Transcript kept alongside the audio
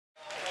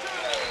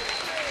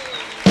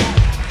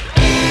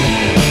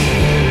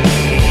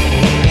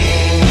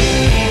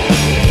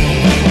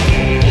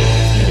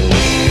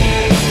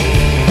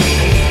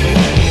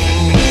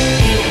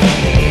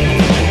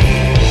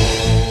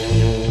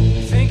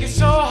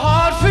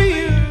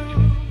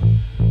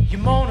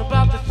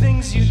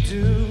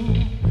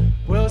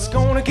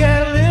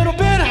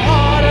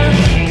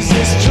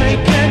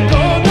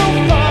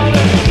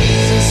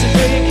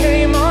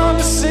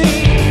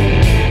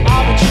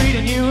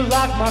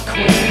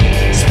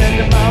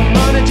spending my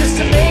money just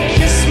to make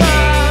you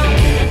smile.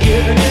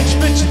 Give an inch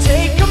but you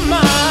take a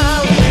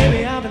mile.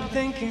 Baby, I've been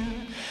thinking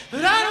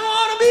that I don't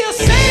wanna be a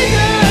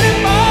savior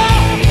anymore.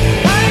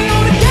 I ain't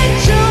gonna get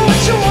you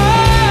what you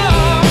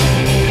want.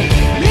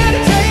 I'm here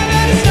to tell you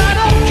that it's not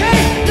okay.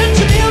 That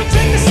you need to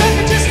take a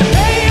second just to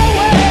pay your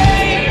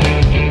way.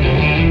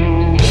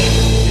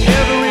 You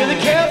never really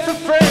cared for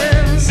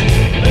friends, a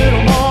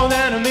little more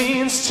than a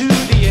means to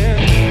the end.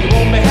 You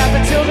won't be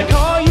happy till they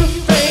call you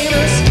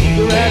famous.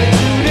 Your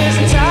attitude is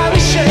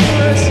entirely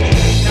shameless.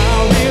 Now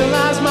I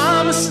realize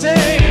my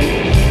mistake.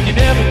 You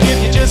never give,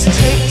 you just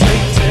take,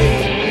 take,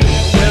 take.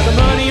 Whether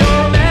money or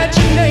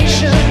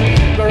imagination,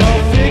 they're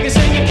all figures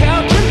in your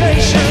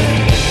calculation.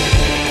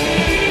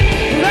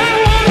 But I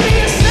don't wanna be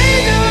a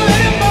savior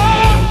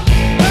anymore.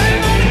 I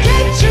ain't gonna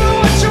get you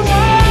what you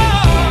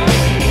want.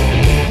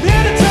 I'm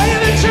here to tell you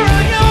that you're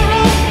on your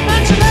own.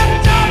 That you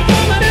left out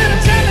woman and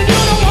I'm telling you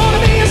don't wanna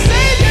be a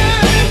savior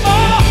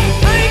anymore.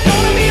 I ain't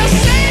gonna be a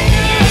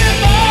savior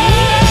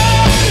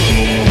anymore.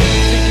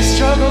 Think you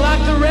struggle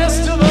like the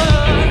rest of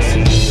us.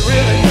 You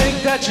really think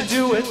that you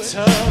do it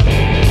tough.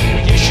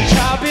 You should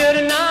try being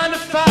a 9 to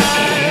 5,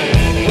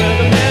 where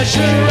the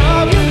measure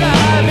of your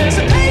life is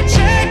a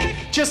paycheck,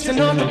 just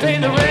enough to pay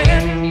the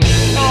rent.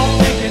 All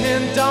thinking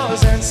in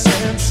dollars and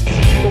cents,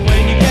 but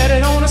when you get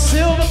it on a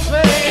silver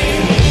plate,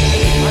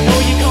 I know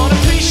you're gonna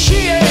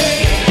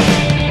appreciate.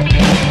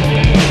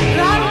 But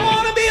I don't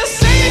wanna be a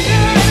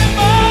savior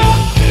anymore.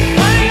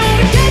 I ain't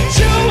gonna get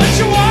you what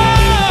you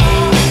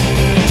want.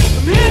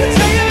 I'm here to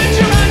tell you that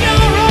you're on your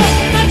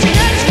own. That you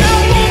get your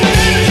woman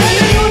and I'm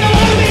telling you don't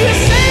wanna be a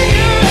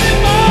savior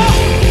anymore.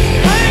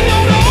 I ain't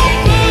gonna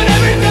open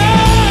every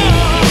door.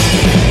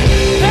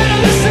 Better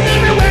listen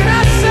every word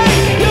I say.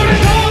 You're a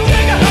gold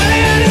digger,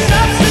 honey, and it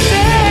stops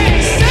today.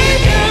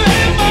 Savior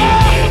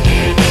anymore.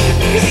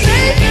 You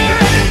savior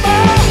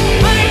anymore.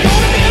 I ain't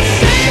gonna be a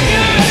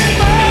savior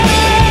anymore.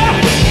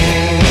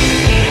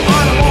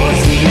 I don't wanna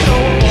see you no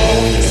more.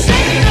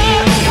 Savior,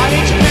 I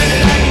hate you better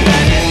like you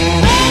had it.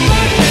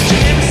 Over, can't you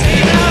hear me say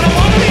it? I don't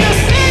wanna be a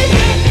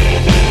savior.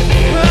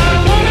 I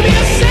don't wanna be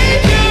a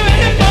savior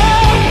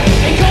anymore.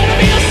 Ain't gonna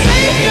be a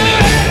savior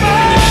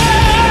anymore.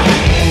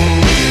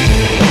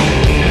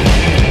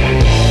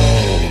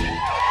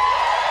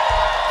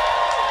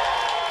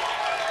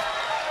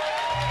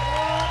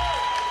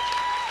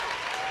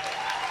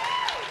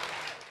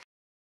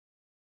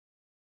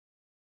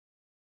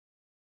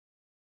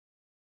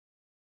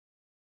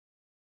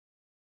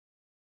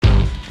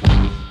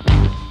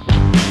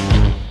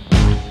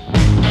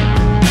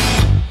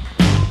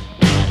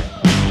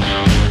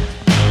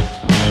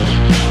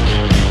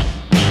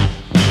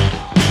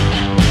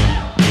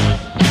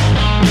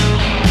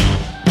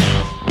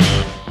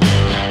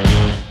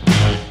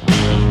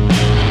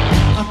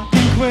 I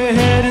think we're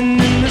heading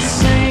in the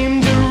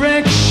same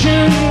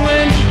direction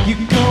when you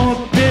go a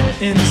bit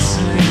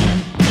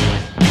insane.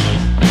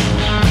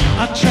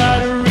 I try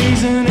to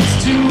reason,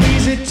 it's too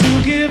easy to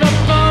give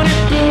up on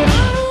it, but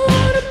I don't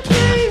wanna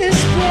play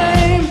this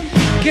blame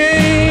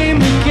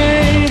game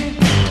again.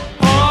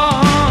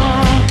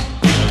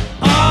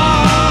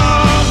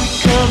 We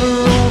cover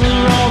over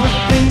all the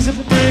things that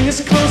bring us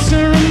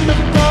closer, and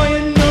before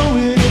you know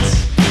it, it's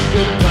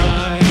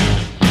goodbye.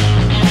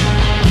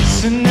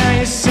 So now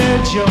you said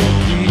your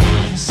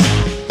piece,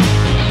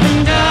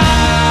 and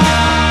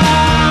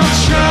I'll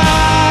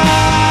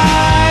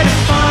try to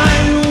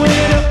find a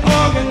way to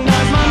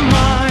organize my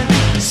mind,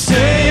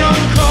 stay on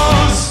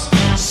course,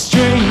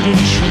 straight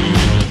and true.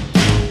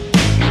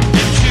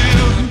 You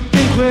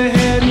think we're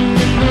heading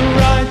in the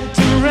right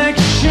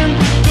direction,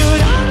 but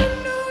I don't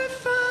know if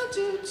I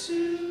do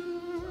too.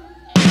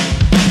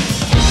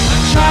 I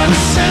try to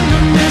send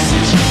a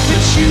message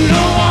that you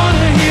don't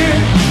wanna hear.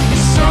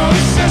 You're so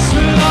obsessed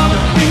with all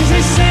the things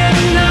they said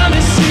and now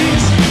they see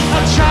us. I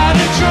try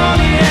to draw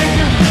the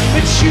anchor,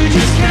 but you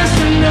just cast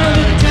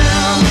another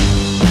down.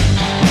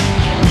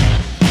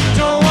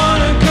 Don't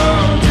wanna go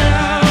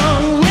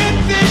down with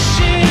this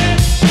shit.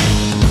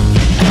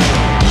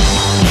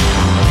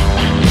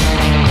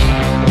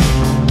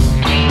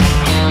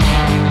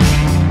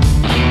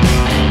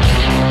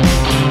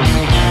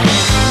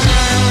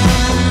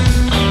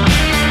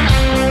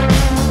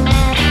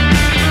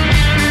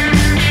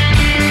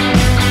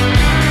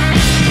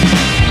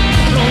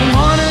 Don't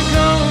wanna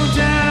go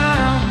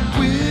down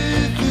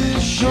with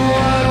this shit. No,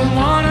 I don't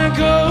wanna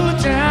go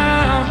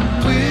down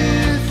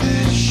with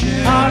this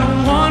shit. I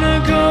don't wanna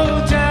go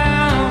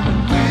down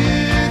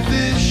with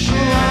this shit.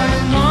 No, I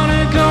don't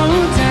wanna go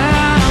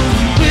down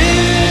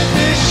with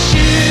this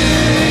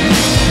shit.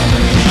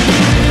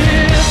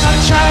 I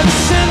try to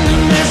send a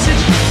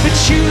message, but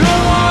you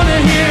don't wanna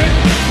hear it.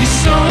 You're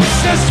so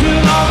obsessed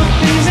with all the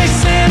things they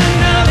said and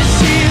now they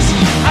see us.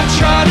 I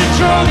try to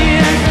draw the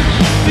anchor,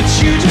 but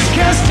you just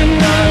cast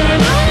another